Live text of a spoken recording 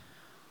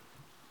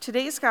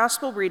Today's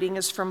gospel reading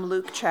is from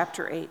Luke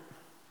chapter 8.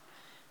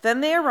 Then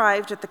they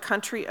arrived at the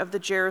country of the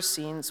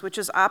Gerasenes, which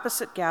is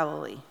opposite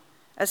Galilee.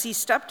 As he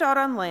stepped out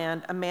on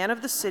land, a man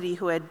of the city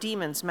who had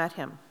demons met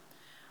him.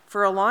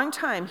 For a long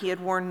time he had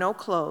worn no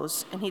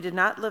clothes, and he did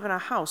not live in a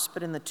house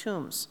but in the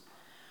tombs.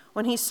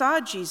 When he saw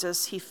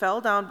Jesus, he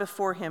fell down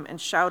before him and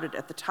shouted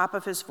at the top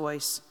of his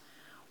voice,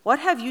 "What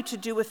have you to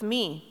do with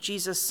me,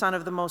 Jesus, Son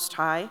of the Most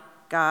High,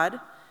 God?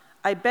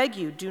 I beg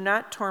you, do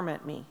not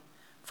torment me."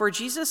 For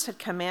Jesus had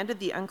commanded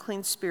the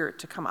unclean spirit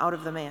to come out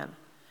of the man.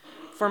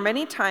 For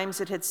many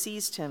times it had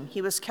seized him. He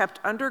was kept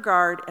under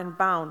guard and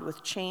bound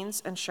with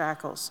chains and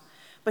shackles.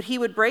 But he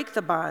would break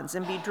the bonds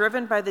and be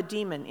driven by the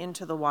demon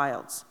into the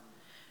wilds.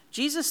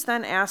 Jesus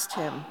then asked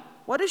him,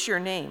 "What is your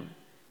name?"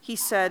 He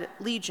said,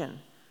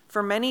 "Legion,"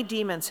 for many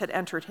demons had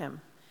entered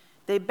him.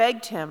 They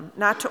begged him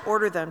not to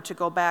order them to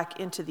go back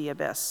into the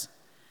abyss.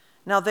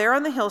 Now there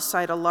on the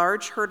hillside a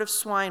large herd of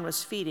swine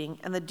was feeding,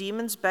 and the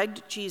demons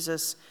begged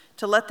Jesus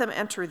to let them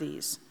enter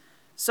these.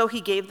 So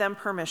he gave them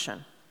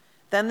permission.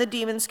 Then the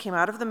demons came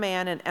out of the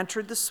man and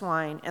entered the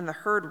swine, and the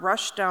herd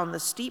rushed down the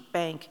steep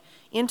bank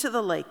into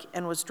the lake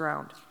and was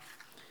drowned.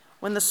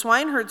 When the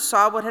swineherd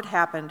saw what had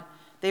happened,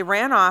 they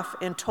ran off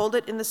and told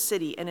it in the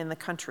city and in the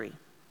country.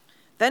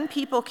 Then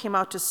people came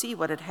out to see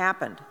what had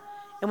happened.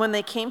 And when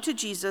they came to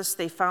Jesus,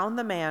 they found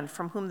the man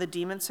from whom the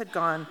demons had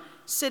gone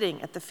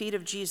sitting at the feet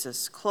of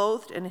Jesus,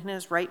 clothed and in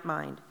his right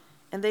mind,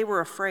 and they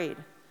were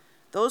afraid.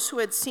 Those who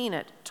had seen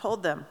it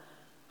told them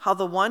how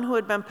the one who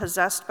had been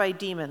possessed by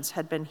demons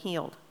had been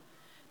healed.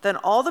 Then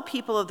all the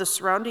people of the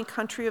surrounding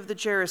country of the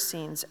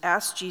Gerasenes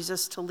asked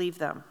Jesus to leave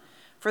them,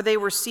 for they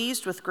were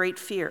seized with great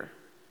fear.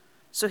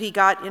 So he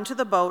got into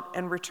the boat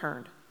and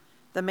returned.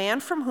 The man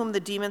from whom the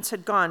demons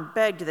had gone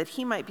begged that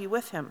he might be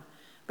with him,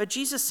 but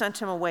Jesus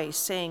sent him away,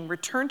 saying,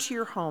 "Return to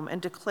your home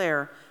and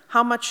declare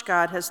how much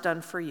God has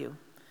done for you."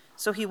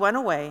 So he went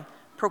away,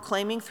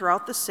 proclaiming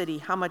throughout the city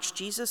how much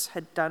Jesus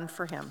had done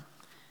for him.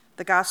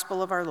 The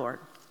gospel of our Lord.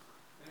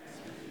 Thanks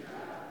be to God.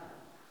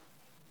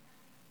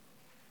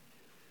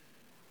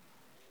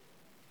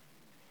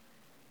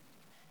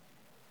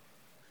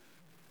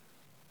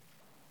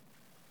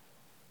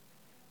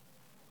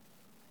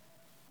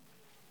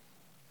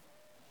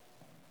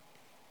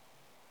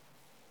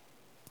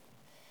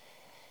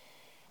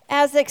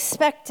 As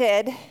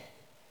expected,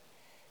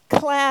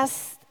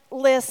 class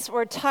lists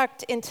were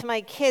tucked into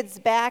my kids'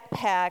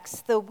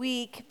 backpacks the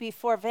week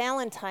before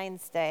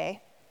Valentine's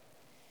Day.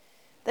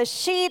 The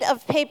sheet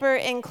of paper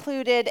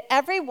included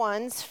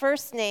everyone's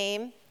first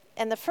name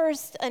and the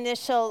first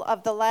initial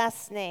of the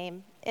last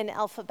name in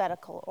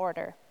alphabetical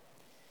order.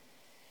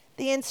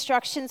 The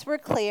instructions were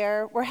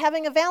clear. We're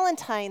having a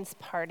Valentine's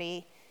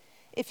party.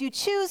 If you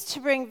choose to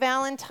bring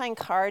Valentine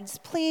cards,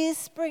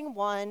 please bring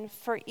one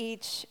for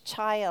each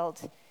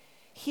child.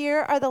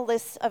 Here are the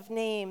lists of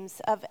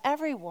names of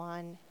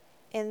everyone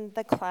in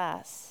the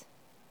class.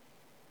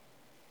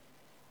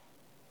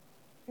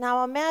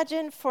 Now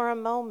imagine for a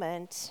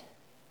moment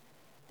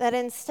that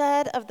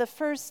instead of the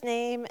first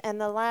name and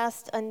the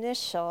last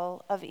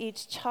initial of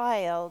each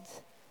child,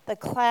 the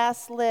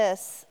class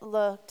list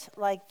looked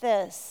like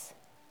this: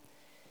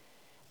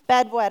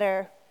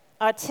 bedwetter,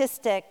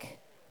 autistic,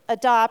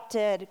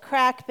 adopted,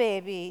 crack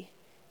baby,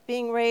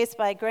 being raised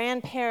by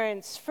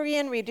grandparents, free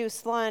and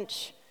reduced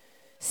lunch,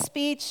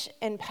 speech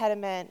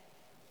impediment,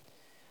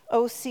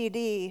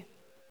 OCD,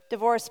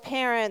 divorced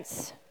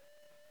parents,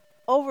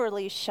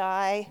 overly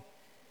shy,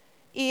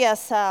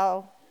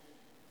 ESL,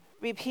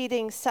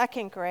 repeating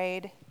second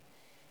grade,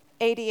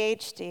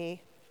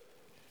 ADHD,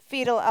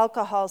 fetal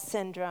alcohol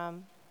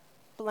syndrome,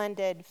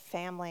 blended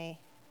family.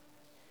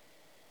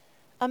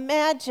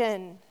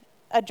 Imagine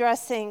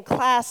addressing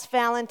class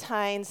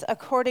Valentines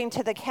according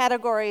to the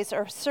categories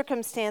or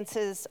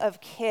circumstances of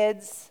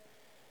kids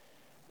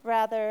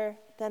rather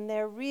than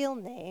their real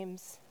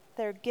names,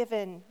 their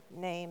given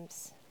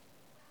names.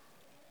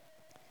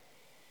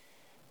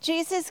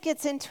 Jesus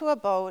gets into a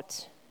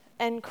boat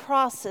and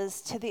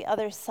crosses to the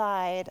other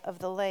side of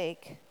the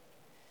lake.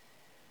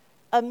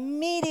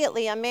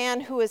 Immediately, a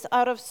man who is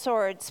out of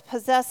sorts,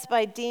 possessed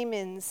by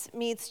demons,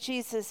 meets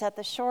Jesus at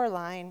the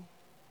shoreline.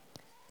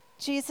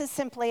 Jesus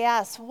simply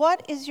asks,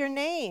 "What is your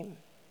name?"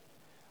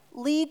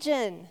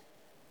 "Legion,"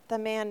 the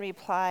man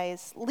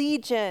replies.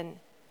 Legion,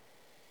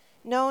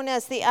 known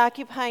as the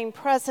occupying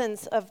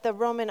presence of the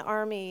Roman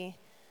army.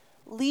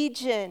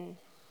 Legion,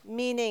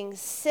 meaning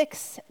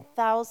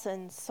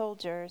 6,000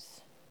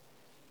 soldiers.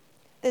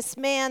 This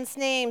man's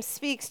name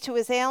speaks to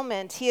his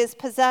ailment. He is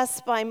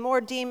possessed by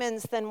more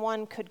demons than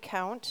one could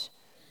count.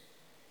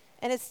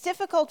 And it's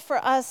difficult for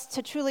us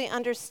to truly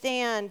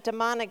understand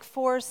demonic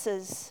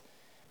forces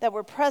that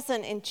were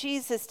present in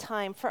Jesus'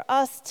 time. For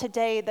us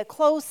today, the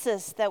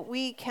closest that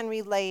we can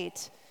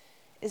relate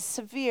is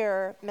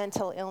severe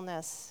mental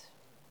illness.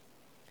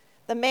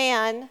 The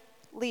man,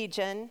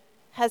 Legion,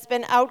 has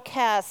been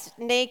outcast,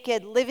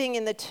 naked, living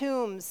in the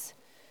tombs.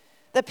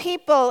 The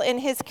people in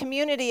his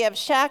community have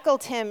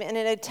shackled him in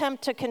an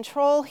attempt to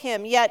control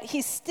him, yet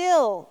he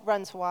still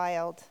runs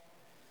wild.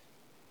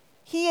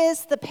 He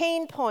is the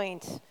pain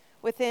point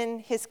within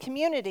his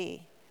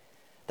community,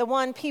 the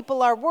one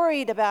people are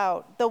worried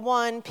about, the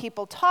one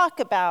people talk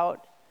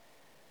about.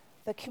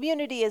 The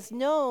community is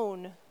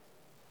known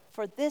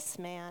for this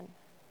man.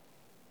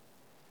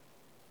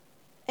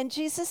 And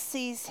Jesus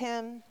sees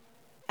him,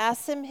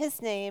 asks him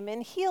his name,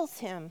 and heals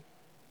him.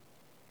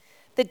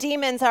 The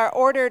demons are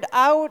ordered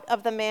out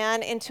of the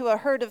man into a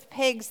herd of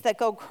pigs that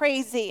go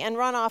crazy and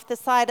run off the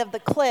side of the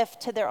cliff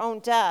to their own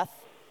death.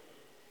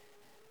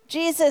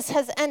 Jesus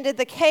has ended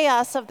the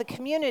chaos of the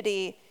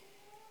community,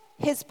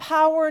 his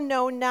power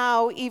known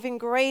now even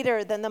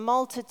greater than the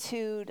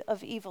multitude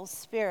of evil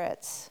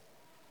spirits.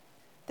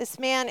 This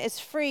man is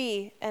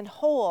free and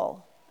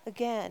whole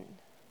again.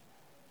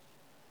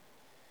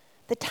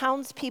 The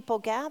townspeople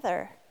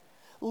gather.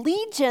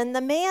 Legion,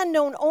 the man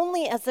known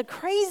only as the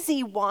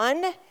crazy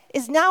one,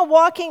 is now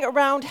walking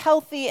around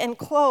healthy and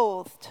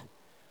clothed.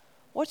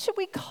 What should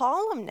we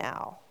call him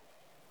now?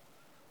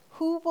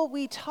 Who will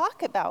we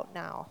talk about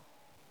now?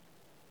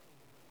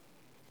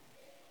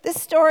 This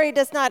story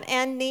does not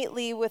end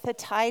neatly with a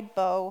tied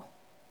bow.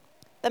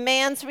 The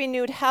man's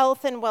renewed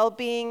health and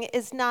well-being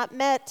is not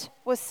met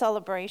with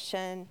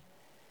celebration.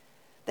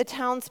 The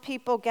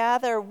townspeople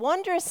gather.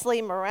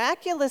 Wondrously,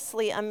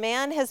 miraculously, a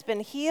man has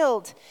been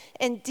healed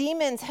and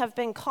demons have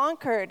been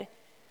conquered.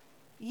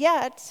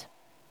 Yet,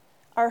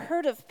 our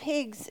herd of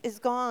pigs is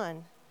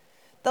gone.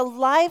 The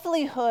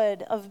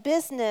livelihood of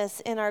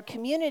business in our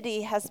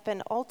community has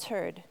been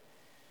altered.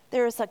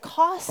 There is a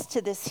cost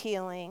to this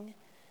healing.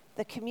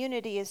 The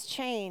community is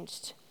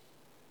changed.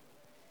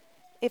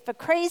 If a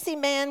crazy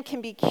man can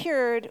be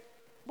cured,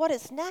 what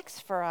is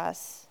next for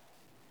us?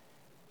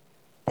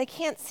 They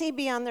can't see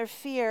beyond their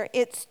fear.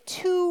 It's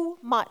too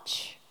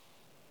much.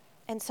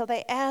 And so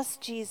they ask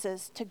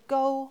Jesus to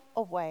go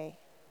away.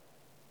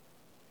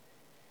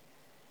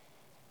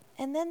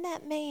 And then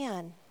that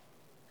man,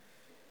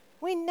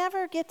 we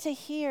never get to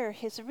hear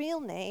his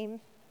real name.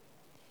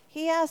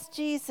 He asks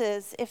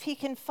Jesus if he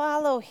can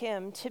follow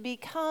him to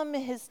become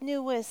his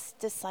newest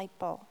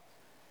disciple.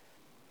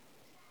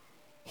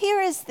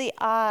 Here is the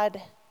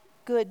odd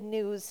good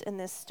news in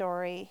this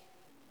story.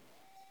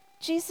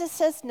 Jesus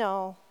says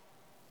no.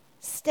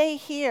 Stay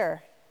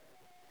here.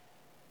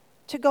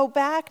 To go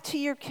back to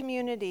your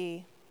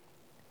community,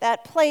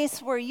 that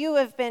place where you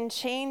have been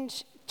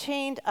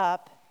chained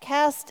up,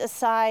 cast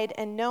aside,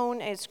 and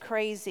known as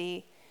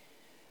crazy.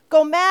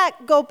 Go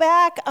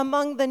back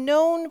among the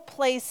known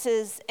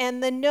places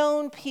and the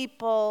known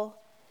people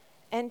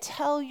and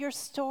tell your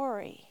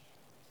story.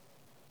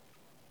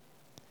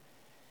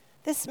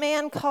 This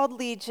man called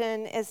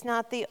Legion is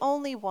not the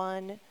only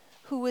one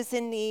who is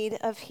in need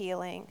of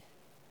healing.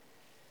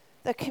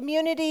 The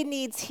community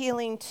needs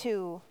healing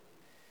too.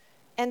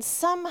 And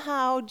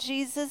somehow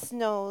Jesus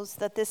knows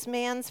that this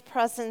man's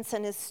presence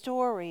and his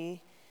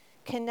story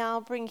can now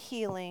bring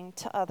healing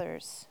to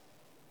others.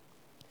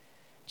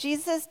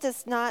 Jesus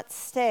does not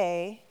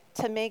stay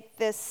to make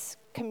this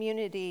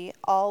community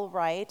all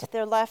right.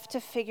 They're left to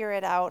figure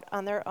it out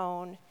on their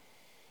own.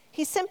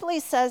 He simply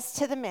says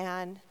to the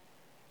man,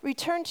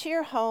 "Return to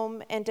your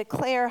home and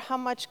declare how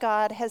much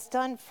God has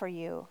done for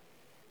you."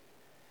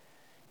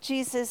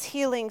 Jesus'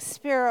 healing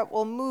spirit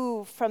will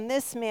move from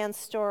this man's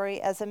story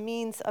as a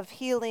means of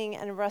healing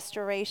and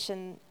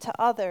restoration to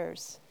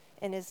others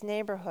in his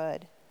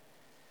neighborhood.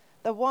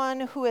 The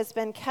one who has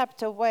been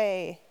kept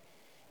away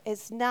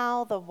is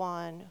now the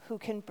one who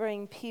can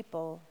bring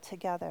people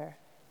together.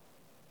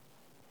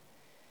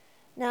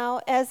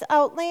 Now, as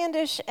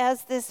outlandish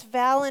as this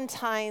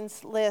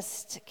Valentine's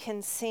list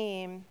can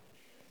seem,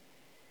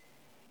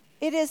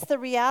 it is the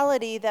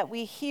reality that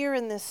we hear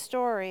in this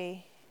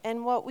story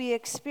and what we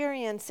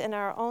experience in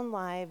our own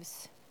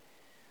lives.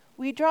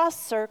 We draw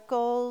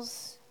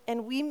circles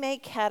and we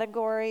make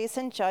categories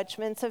and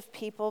judgments of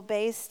people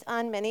based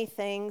on many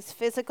things: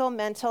 physical,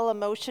 mental,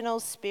 emotional,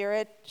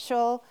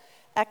 spiritual,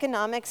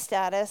 economic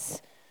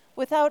status,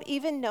 without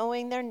even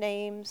knowing their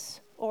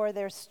names or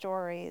their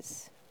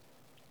stories.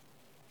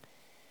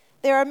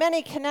 There are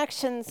many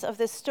connections of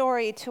this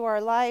story to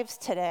our lives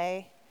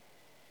today.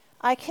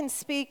 I can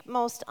speak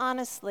most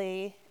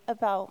honestly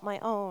about my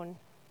own.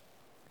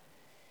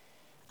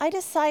 I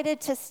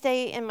decided to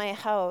stay in my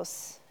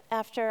house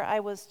after I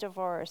was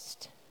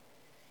divorced.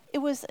 It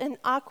was an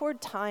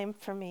awkward time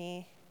for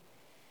me.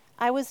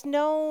 I was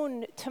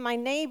known to my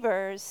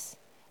neighbors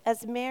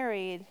as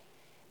married,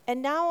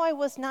 and now I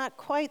was not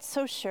quite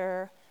so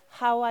sure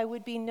how I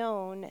would be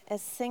known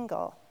as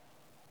single.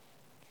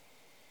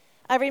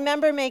 I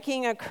remember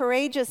making a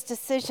courageous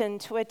decision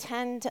to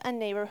attend a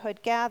neighborhood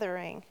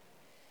gathering.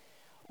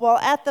 While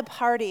at the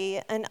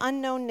party, an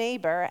unknown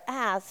neighbor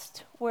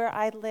asked where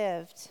I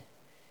lived.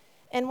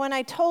 And when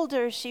I told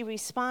her, she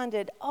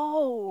responded,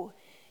 "Oh,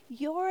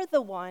 you're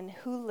the one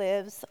who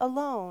lives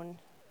alone."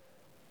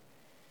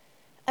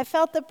 I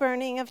felt the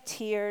burning of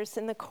tears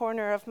in the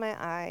corner of my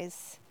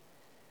eyes.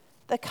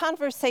 The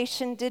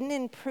conversation didn't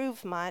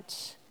improve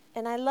much,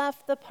 and I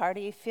left the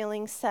party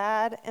feeling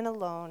sad and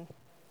alone.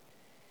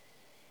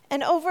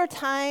 And over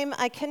time,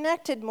 I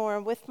connected more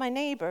with my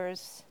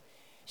neighbors,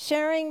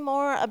 sharing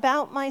more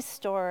about my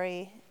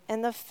story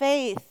and the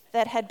faith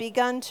that had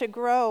begun to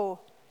grow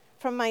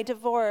from my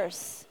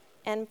divorce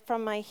and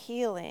from my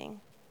healing.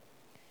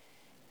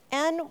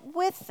 And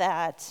with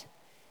that,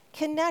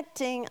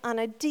 connecting on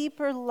a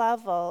deeper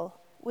level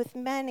with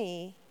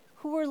many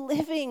who were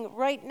living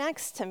right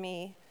next to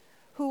me,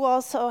 who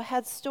also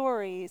had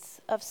stories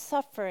of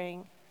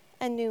suffering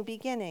and new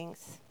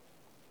beginnings.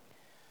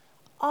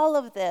 All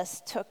of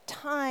this took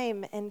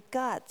time and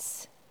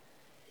guts,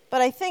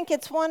 but I think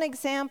it's one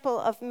example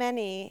of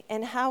many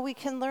in how we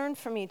can learn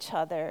from each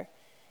other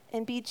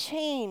and be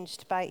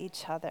changed by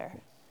each other.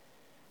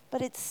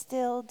 But it's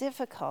still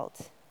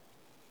difficult.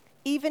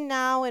 Even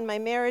now in my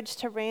marriage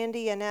to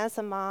Randy and as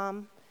a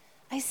mom,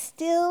 I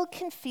still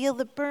can feel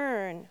the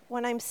burn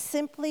when I'm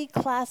simply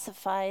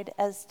classified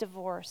as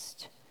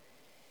divorced.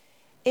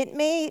 It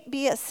may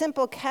be a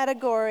simple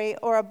category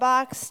or a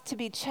box to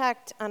be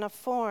checked on a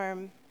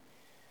form,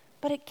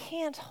 but it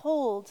can't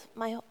hold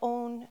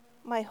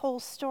my whole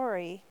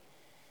story.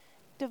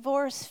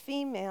 Divorced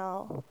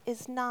female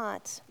is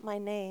not my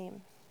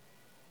name.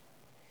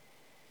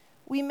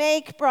 We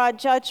make broad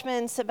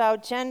judgments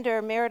about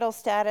gender, marital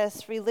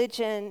status,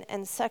 religion,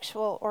 and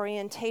sexual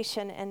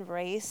orientation and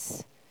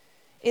race.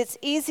 It's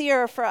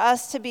easier for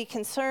us to be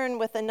concerned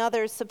with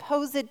another's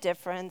supposed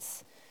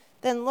difference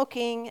than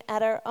looking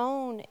at our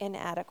own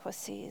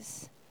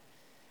inadequacies.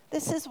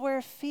 This is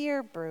where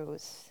fear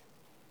brews.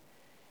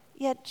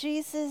 Yet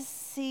Jesus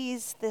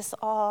sees this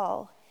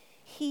all.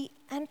 He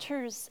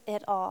enters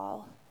it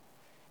all.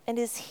 And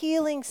his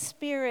healing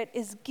spirit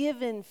is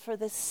given for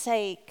the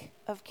sake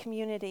of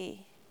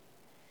community.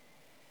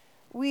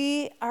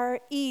 We are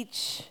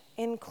each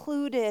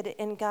included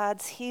in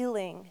God's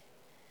healing.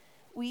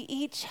 We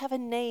each have a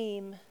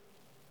name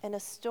and a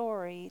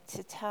story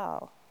to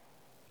tell.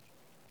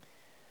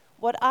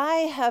 What I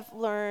have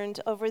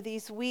learned over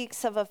these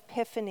weeks of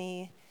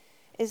Epiphany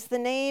is the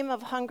name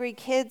of hungry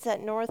kids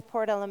at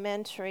Northport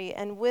Elementary,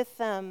 and with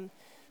them,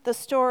 the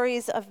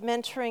stories of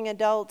mentoring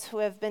adults who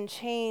have been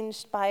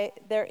changed by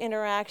their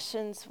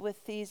interactions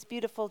with these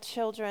beautiful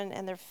children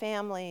and their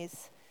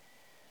families.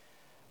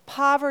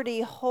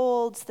 Poverty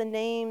holds the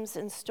names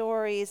and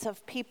stories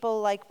of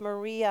people like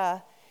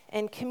Maria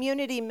and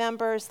community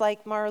members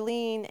like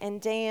Marlene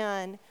and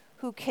Dan,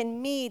 who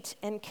can meet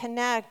and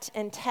connect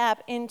and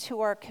tap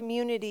into our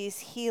community's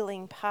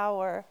healing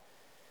power.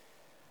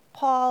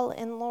 Paul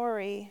and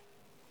Lori,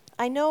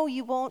 I know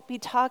you won't be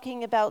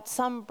talking about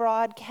some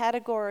broad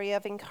category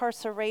of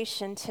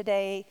incarceration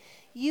today.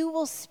 You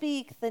will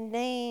speak the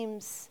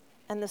names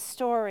and the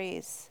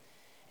stories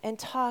and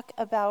talk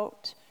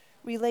about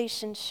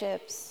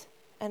relationships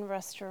and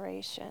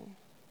restoration.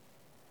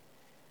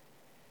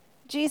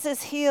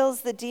 Jesus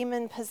heals the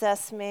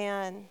demon-possessed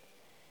man,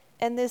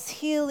 and this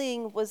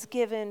healing was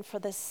given for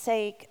the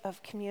sake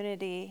of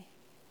community.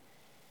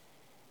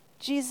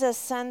 Jesus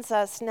sends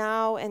us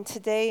now and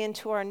today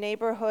into our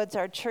neighborhoods,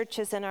 our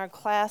churches, and our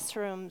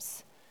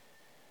classrooms,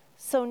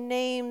 so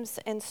names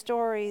and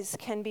stories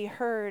can be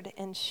heard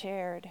and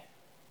shared.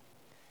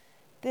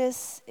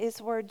 This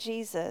is where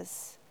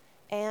Jesus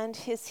and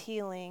his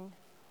healing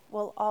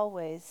will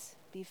always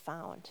be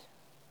found.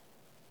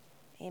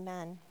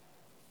 Amen.